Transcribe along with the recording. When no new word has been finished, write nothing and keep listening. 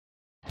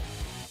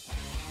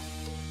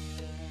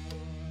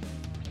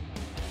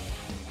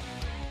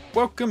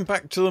Welcome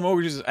back to the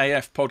Mortgages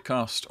AF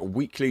podcast, a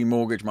weekly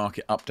mortgage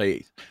market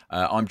update.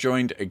 I'm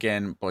joined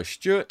again by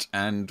Stuart,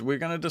 and we're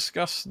going to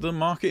discuss the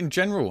market in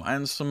general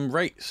and some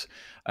rates.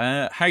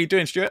 How are you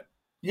doing, Stuart?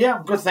 Yeah,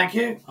 I'm good, thank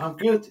you. I'm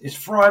good. It's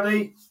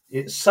Friday.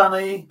 It's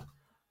sunny.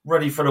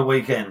 Ready for the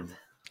weekend.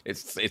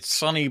 It's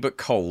sunny but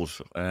cold.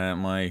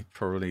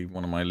 Probably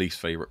one of my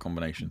least favourite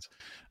combinations.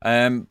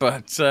 How's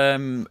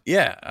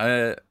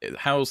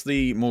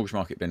the mortgage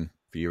market been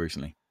for you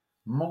recently?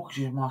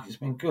 Mortgage market's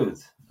been good.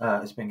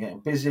 It's been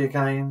getting busy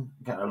again.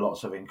 Getting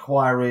lots of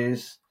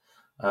inquiries.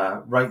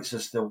 Rates are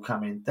still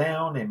coming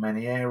down in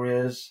many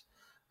areas.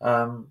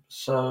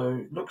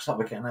 So looks like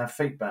we're getting our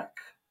feet back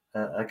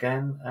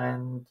again.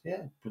 And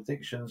yeah,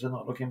 predictions are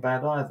not looking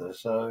bad either.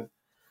 So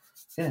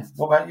yeah,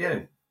 what about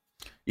you?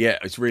 Yeah,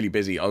 it's really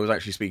busy. I was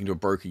actually speaking to a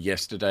broker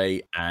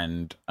yesterday,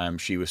 and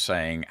she was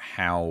saying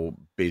how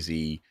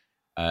busy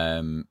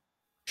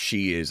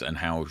she is and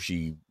how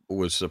she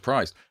was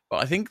surprised.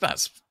 But I think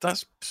that's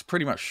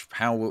pretty much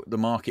how the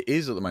market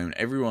is at the moment.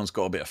 Everyone's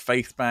got a bit of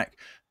faith back.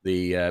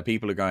 The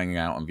people are going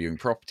out and viewing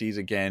properties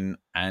again,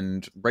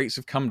 and rates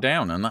have come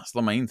down, and that's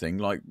the main thing.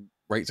 Like,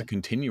 rates are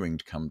continuing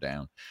to come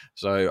down.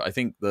 So I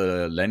think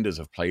the lenders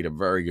have played a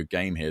very good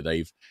game here.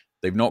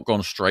 They've not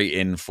gone straight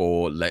in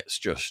for let's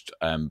just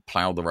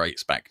plow the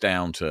rates back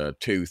down to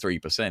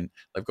 2-3%.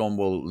 They've gone,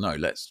 well, no,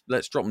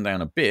 let's drop them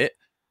down a bit,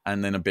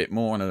 and then a bit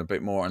more, and then a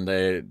bit more, and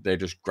they're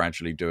just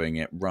gradually doing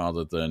it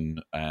rather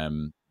than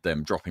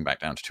them dropping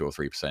back down to 2 or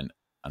 3%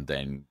 and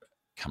then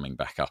coming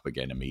back up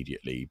again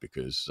immediately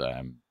because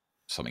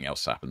something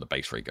else happened, the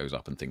base rate goes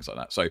up and things like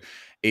that. So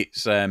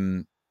it's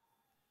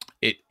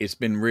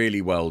been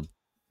really well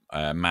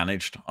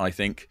managed, I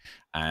think,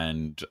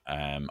 and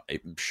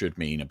it should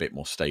mean a bit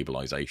more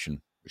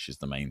stabilization, which is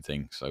the main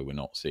thing. So we're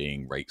not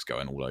seeing rates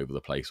going all over the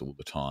place all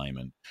the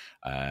time,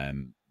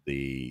 and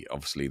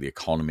obviously the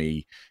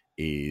economy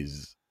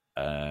is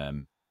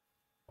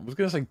I was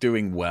going to say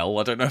doing well.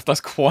 I don't know if that's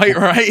quite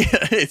right.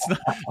 It's not,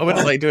 I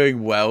wouldn't say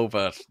doing well,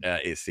 but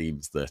it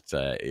seems that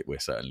we're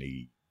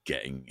certainly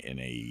getting in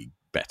a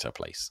better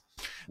place.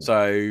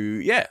 So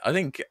yeah, I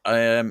think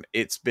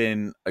it's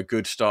been a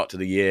good start to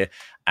the year,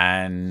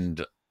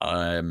 and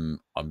I'm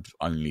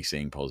only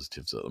seeing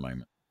positives at the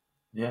moment.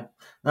 Yeah,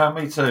 no,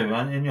 me too.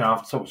 And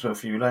I've talked to a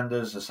few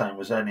lenders, the same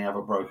as any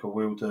other broker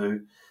will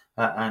do,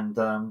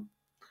 and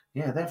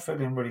yeah, they're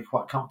feeling really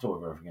quite comfortable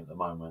with everything at the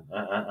moment.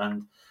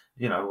 And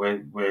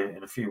we're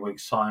in a few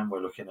weeks' time,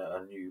 we're looking at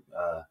a new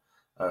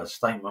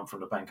statement from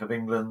the Bank of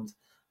England,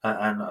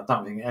 and I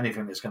don't think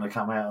anything that's going to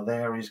come out of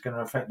there is going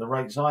to affect the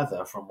rates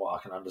either, from what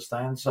I can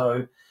understand.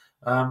 So,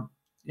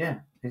 yeah,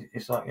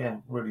 it's like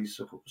really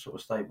sort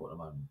of stable at the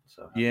moment.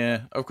 So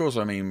yeah, of course.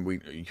 I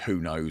mean,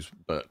 who knows,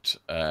 but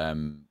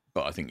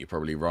I think you're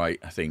probably right.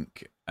 I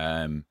think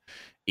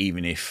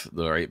even if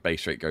the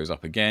base rate goes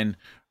up again,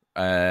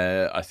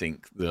 I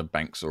think the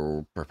banks are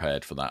all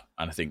prepared for that,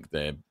 and I think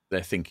they're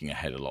thinking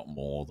ahead a lot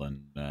more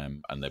than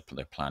and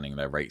they're planning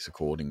their rates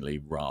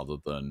accordingly rather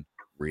than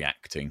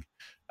reacting,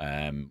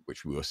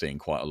 which we were seeing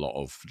quite a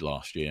lot of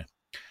last year.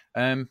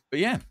 But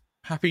yeah,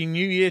 happy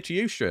New Year to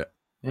you, Stuart.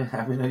 yeah,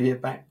 happy New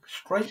Year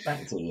straight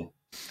back to you.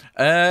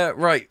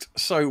 Right,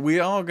 so we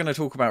are going to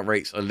talk about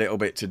rates a little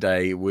bit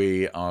today.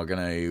 We are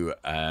going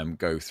to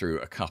go through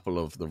a couple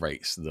of the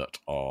rates that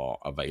are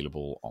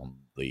available on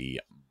the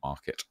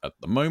market at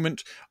the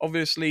moment.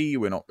 Obviously,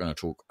 we're not going to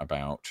talk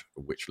about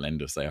which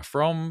lenders they are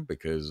from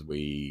because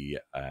we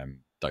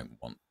don't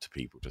want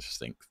people to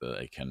think that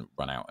they can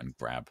run out and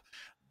grab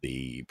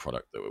the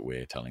product that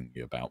we're telling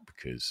you about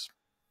because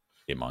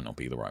it might not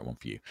be the right one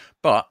for you.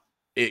 But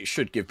it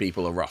should give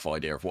people a rough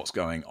idea of what's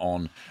going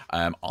on.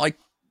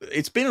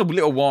 It's been a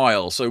little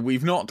while, so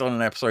we've not done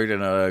an episode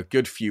in a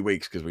good few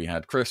weeks because we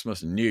had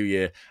Christmas and New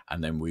Year,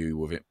 and then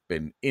we've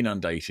been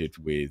inundated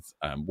with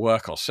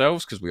work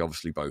ourselves because we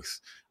obviously both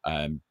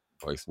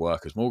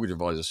work as mortgage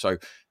advisors. So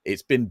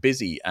it's been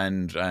busy,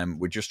 and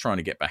we're just trying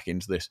to get back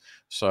into this.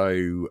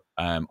 So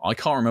I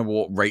can't remember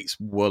what rates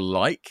were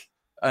like.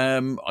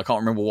 I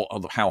can't remember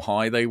how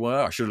high they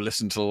were. I should have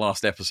listened to the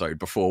last episode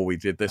before we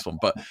did this one,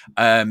 but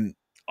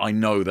I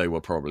know they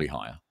were probably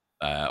higher.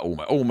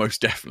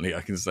 Almost definitely,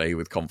 I can say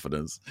with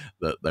confidence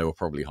that they were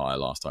probably higher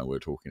last time we were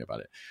talking about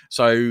it.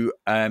 So,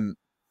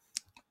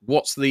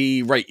 what's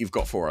the rate you've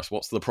got for us?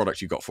 What's the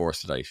product you've got for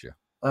us today, Stuart?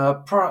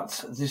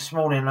 Product this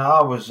morning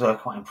I was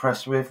quite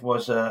impressed with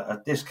was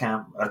a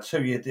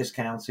 2-year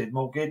discounted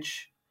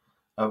mortgage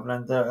of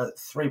lender at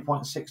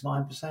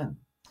 3.69%.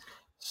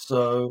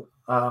 So,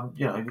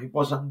 it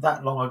wasn't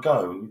that long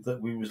ago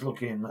that we was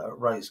looking at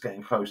rates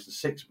getting close to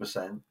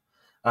 6%.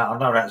 I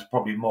know that's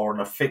probably more on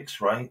a fixed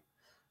rate.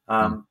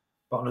 But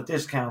on a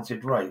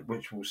discounted rate,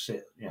 which will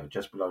sit,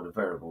 just below the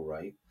variable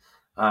rate,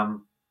 I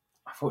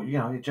thought,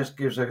 it just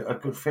gives a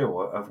good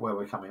feel of where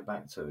we're coming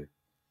back to.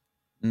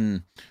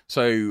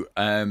 So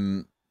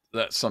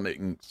that's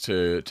something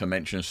to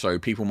mention. So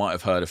people might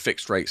have heard of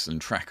fixed rates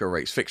and tracker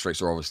rates. Fixed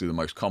rates are obviously the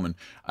most common.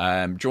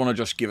 Do you want to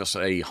just give us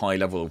a high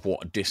level of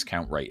what a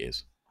discount rate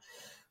is?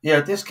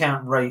 Yeah,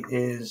 discount rate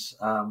is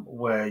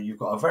where you've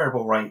got a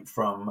variable rate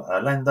from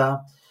a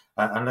lender,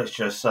 and let's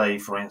just say,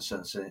 for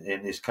instance,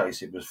 in this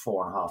case, it was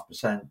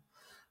 4.5%.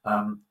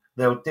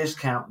 They'll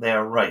discount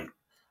their rate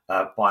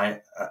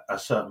by a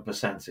certain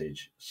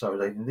percentage. So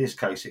in this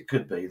case, it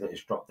could be that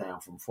it's dropped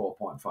down from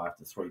 4.5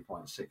 to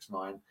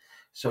 3.69.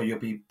 So you'll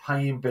be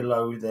paying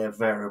below their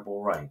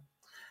variable rate.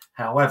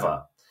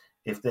 However,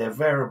 if their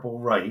variable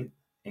rate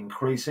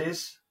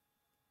increases,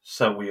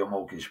 so will your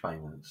mortgage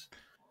payments.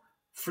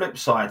 Flip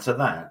side to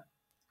that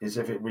is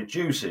if it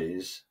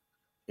reduces,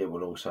 it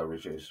will also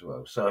reduce as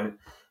well. So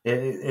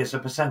it's a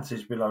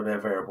percentage below their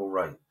variable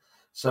rate.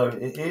 So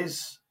it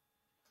is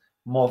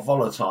more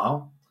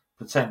volatile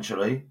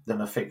potentially than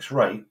a fixed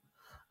rate.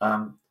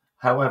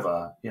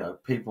 However,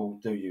 people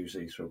do use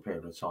these for a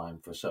period of time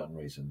for certain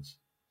reasons.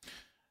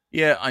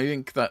 Yeah, I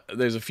think that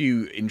there's a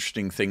few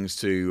interesting things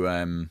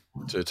to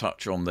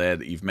touch on there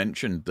that you've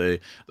mentioned. The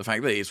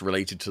fact that it's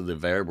related to the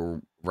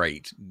variable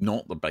rate,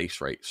 not the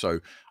base rate. So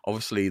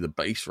obviously the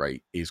base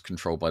rate is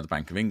controlled by the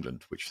Bank of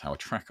England, which is how a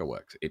tracker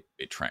works. It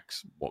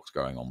tracks what's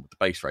going on with the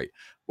base rate,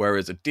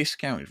 whereas a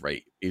discounted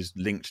rate is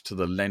linked to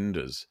the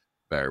lender's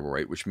variable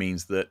rate, which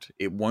means that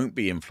it won't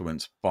be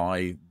influenced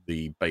by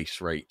the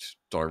base rate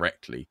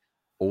directly.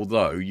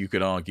 Although you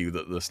could argue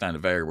that the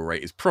standard variable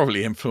rate is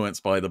probably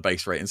influenced by the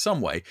base rate in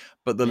some way,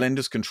 but the Yeah.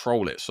 lenders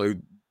control it. So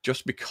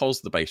just because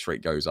the base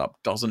rate goes up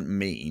doesn't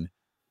mean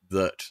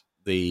that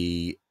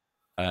the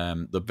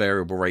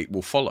variable rate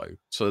will follow.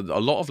 So a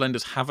lot of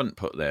lenders haven't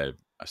put their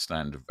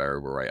standard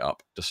variable rate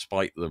up,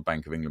 despite the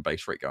Bank of England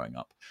base rate going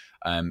up.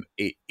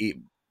 It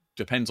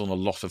depends on a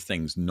lot of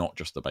things, not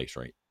just the base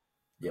rate.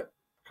 Yep,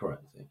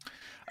 correct.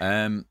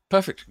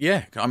 Perfect.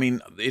 Yeah, I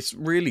mean, it's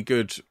really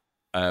good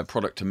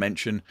product to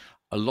mention.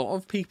 A lot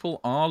of people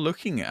are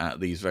looking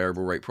at these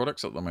variable rate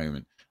products at the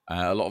moment.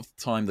 A lot of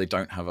the time they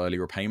don't have early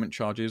repayment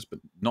charges, but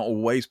not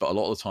always, but a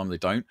lot of the time they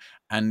don't.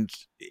 And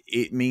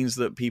it means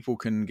that people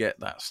can get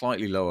that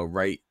slightly lower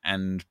rate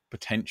and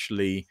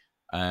potentially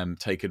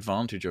take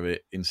advantage of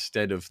it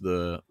instead of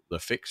the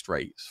fixed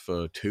rates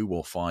for 2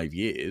 or 5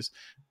 years,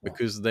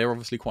 because they're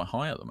obviously quite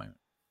high at the moment.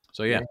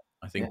 So yeah, Yeah,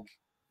 I yeah, think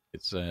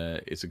it's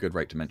a good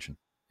rate to mention.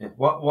 yeah.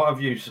 What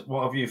have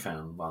you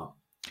found, Mark?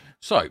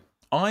 So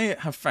I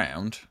have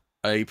found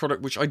a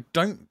product which I've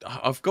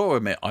got to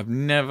admit, I've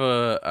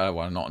never,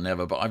 well, not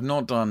never, but I've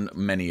not done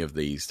many of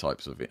these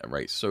types of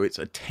rates. So it's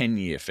a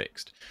 10-year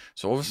fixed.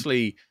 So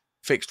obviously,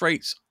 fixed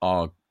rates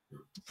are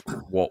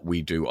what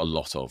we do a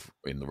lot of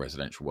in the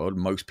residential world.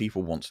 Most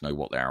people want to know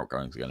what their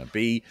outgoings are going to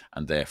be,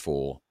 and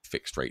therefore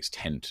fixed rates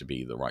tend to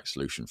be the right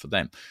solution for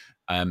them.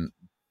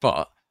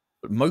 But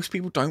most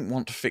people don't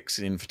want to fix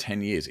it in for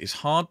 10 years. It's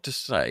hard to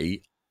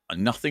say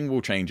nothing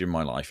will change in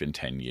my life in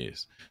 10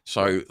 years.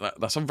 So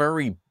that's a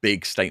very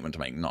big statement to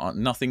make.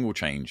 Nothing will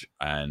change,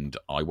 and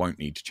I won't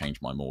need to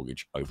change my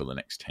mortgage over the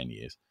next 10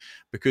 years.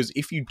 Because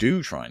if you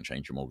do try and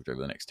change your mortgage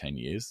over the next 10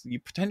 years, you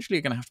potentially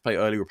are going to have to pay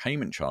early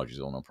repayment charges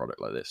on a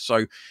product like this.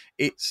 So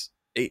it's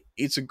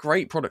a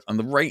great product, and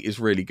the rate is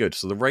really good.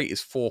 So the rate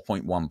is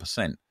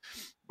 4.1%,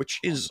 which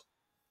is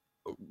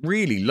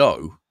really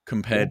low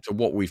compared to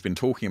what we've been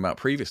talking about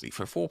previously.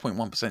 For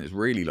 4.1% is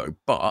really low,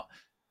 but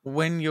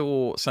when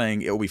you're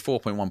saying it'll be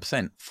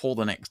 4.1% for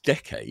the next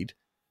decade,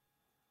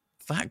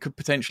 that could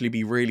potentially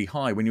be really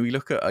high. When you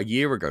look at a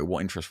year ago what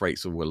interest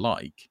rates were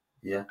like,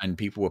 Yeah, and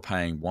people were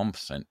paying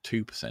 1%,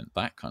 2%,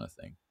 that kind of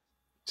thing,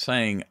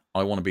 saying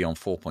I want to be on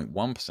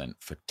 4.1%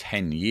 for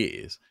 10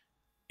 years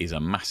is a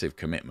massive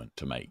commitment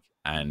to make.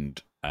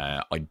 And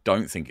I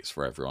don't think it's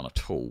for everyone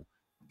at all,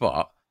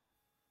 but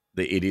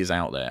it is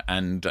out there,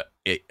 and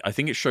I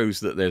think it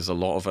shows that there's a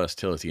lot of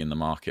versatility in the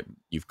market.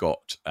 You've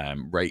got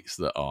rates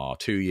that are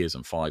 2 years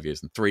and 5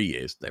 years and 3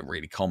 years. They're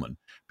really common,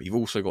 but you've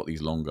also got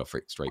these longer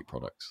fixed rate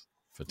products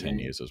for 10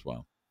 yeah, years as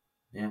well.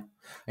 yeah.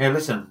 Yeah,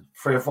 listen,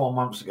 3 or 4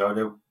 months ago,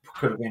 there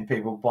could have been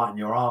people biting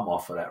your arm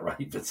off for that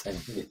rate for 10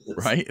 years.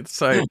 Right.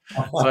 So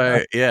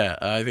yeah,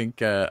 I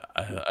think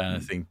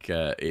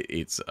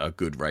it's a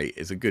good rate.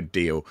 It's a good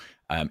deal.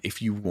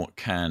 If you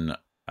can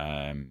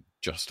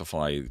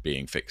justify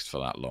being fixed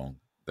for that long,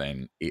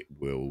 then it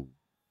will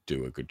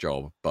do a good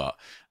job. But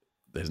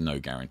there's no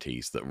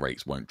guarantees that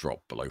rates won't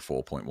drop below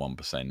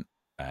 4.1%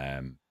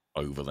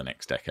 over the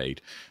next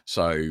decade.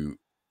 So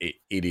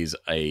it is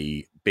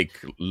a big,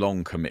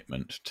 long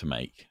commitment to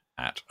make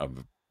at a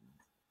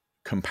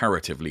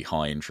comparatively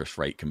high interest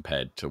rate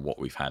compared to what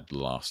we've had the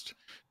last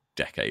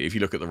decade. If you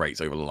look at the rates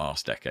over the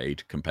last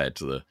decade compared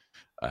to the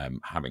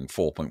having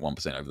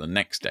 4.1% over the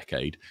next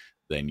decade,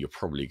 then you're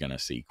probably going to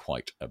see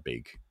quite a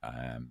big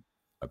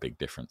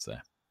difference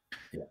there.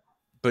 Yeah.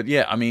 But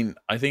yeah, I mean,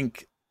 I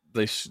think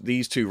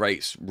these two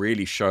rates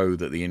really show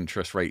that the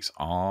interest rates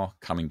are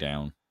coming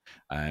down.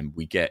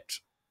 We get,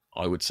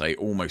 I would say,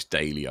 almost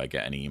daily, I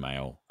get an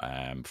email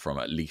from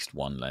at least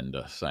one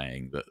lender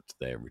saying that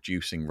they're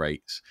reducing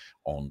rates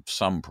on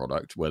some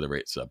product, whether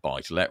it's a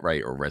buy-to-let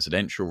rate or a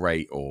residential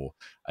rate or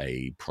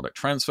a product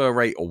transfer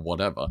rate or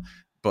whatever.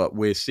 But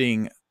we're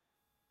seeing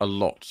a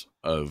lot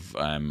of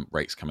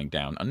rates coming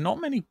down, and not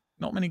many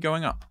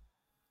going up.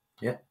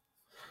 Yeah.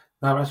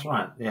 No, that's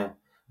right. Yeah,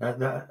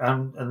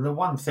 and the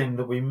one thing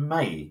that we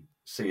may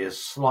see a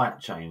slight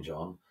change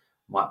on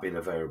might be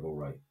the variable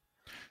rate.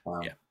 Yeah.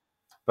 Um,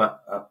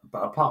 but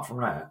apart from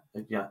that,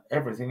 yeah,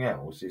 everything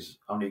else is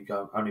only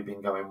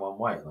been going one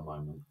way at the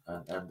moment,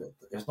 and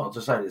it's not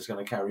to say that it's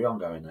going to carry on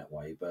going that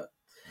way, but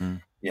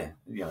Mm. yeah,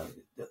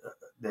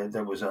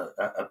 there was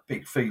a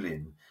big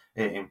feeling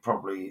in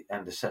probably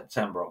end of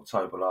September,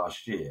 October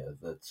last year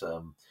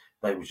that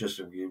they was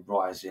just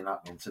rising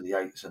up into the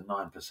 8s and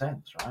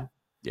 9%, right?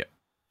 Yeah.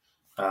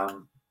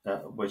 Um,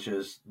 which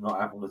has not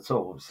happened at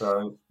all.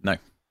 So No, um,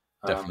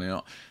 definitely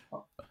not.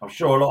 I'm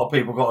sure a lot of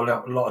people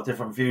got a lot of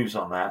different views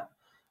on that,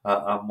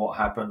 and what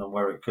happened and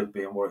where it could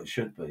be and where it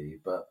should be.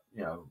 But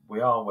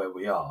we are where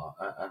we are,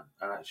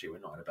 and actually we're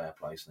not in a bad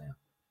place now.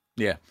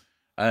 Yeah,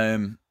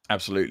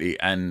 absolutely.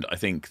 And I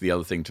think the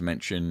other thing to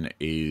mention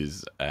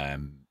is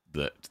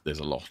that there's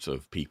a lot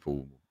of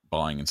people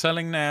buying and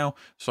selling now,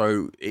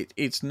 so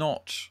it's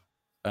not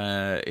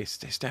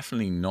it's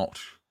definitely not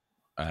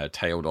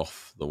tailed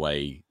off the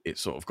way it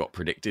sort of got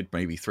predicted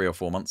maybe 3 or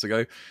 4 months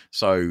ago.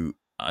 So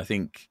I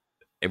think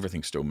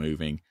everything's still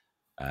moving.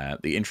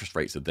 The interest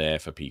rates are there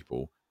for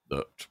people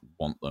that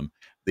want them.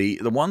 The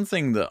one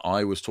thing that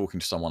I was talking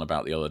to someone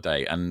about the other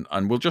day, and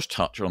we'll just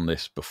touch on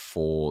this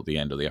before the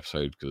end of the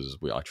episode because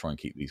I try and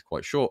keep these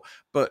quite short,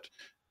 but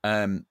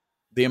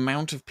the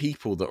amount of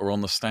people that are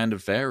on the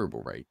standard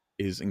variable rate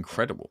is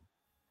incredible.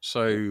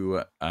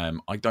 So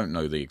I don't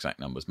know the exact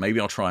numbers. Maybe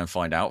I'll try and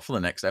find out for the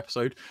next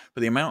episode.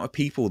 But the amount of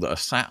people that are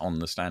sat on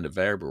the standard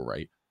variable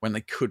rate when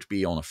they could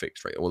be on a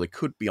fixed rate or they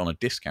could be on a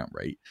discount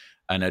rate,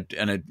 and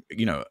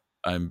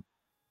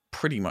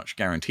pretty much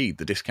guaranteed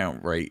the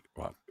discount rate.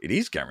 Well, it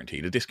is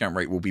guaranteed a discount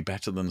rate will be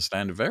better than the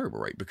standard variable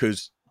rate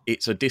because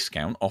it's a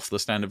discount off the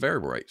standard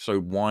variable rate. So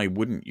why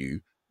wouldn't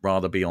you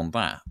rather be on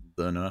that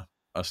than a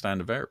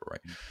standard variable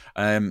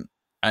rate?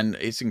 And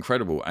it's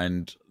incredible.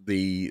 And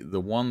the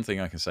one thing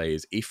I can say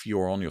is if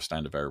you're on your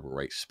standard variable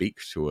rate, speak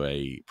to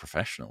a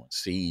professional and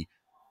see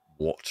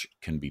what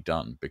can be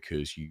done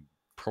because you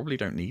probably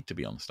don't need to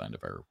be on the standard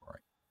variable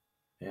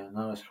rate. Yeah,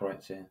 no, that's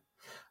correct. Yeah,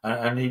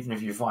 and even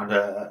if you find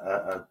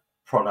a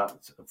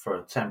product for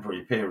a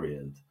temporary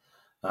period,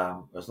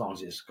 as long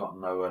as it's got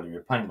no early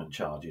repayment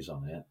charges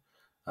on it,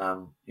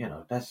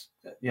 that's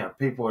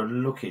people are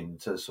looking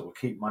to sort of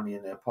keep money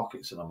in their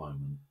pockets at the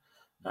moment,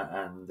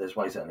 and there's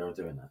ways out there of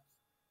doing that.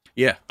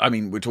 Yeah, I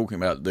mean, we're talking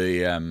about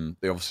the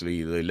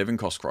obviously the living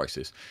cost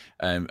crisis,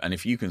 and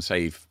if you can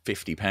save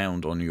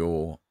 £50 on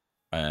your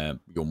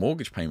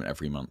mortgage payment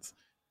every month,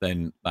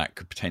 then that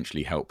could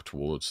potentially help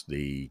towards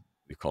the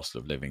cost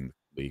of living,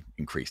 the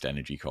increased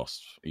energy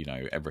costs,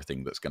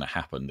 everything that's going to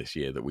happen this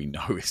year that we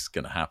know is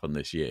going to happen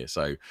this year.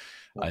 So,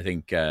 I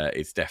think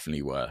it's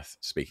definitely worth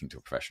speaking to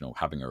a professional,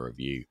 having a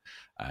review.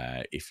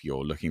 If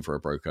you're looking for a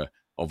broker,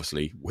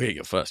 obviously we're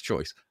your first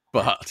choice.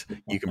 But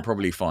you can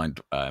probably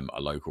find a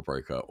local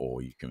broker,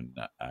 or you can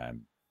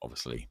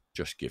obviously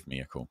just give me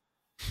a call.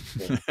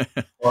 Yeah.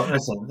 Well,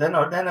 listen, they're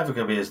never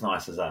going to be as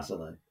nice as us, are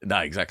they? No,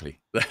 exactly.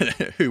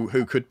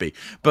 who could be?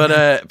 But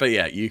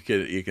yeah, you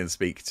can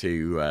speak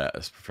to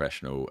a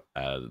professional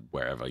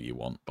wherever you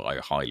want. But I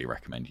highly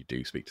recommend you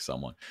do speak to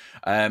someone.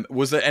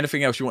 Was there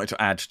anything else you wanted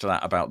to add to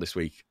that about this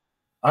week?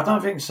 I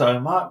don't think so,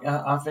 Mark.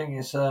 I think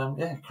it's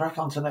crack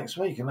on to next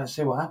week and let's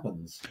see what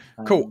happens.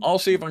 Cool. I'll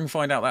see if I can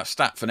find out that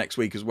stat for next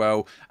week as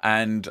well,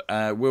 and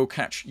we'll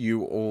catch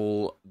you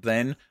all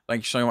then.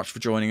 Thank you so much for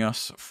joining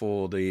us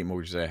for the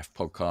Mortgages AF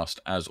podcast,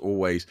 as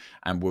always,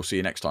 and we'll see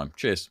you next time.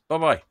 Cheers. Bye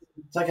bye.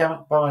 Take care.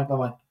 Bye bye. Bye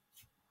bye.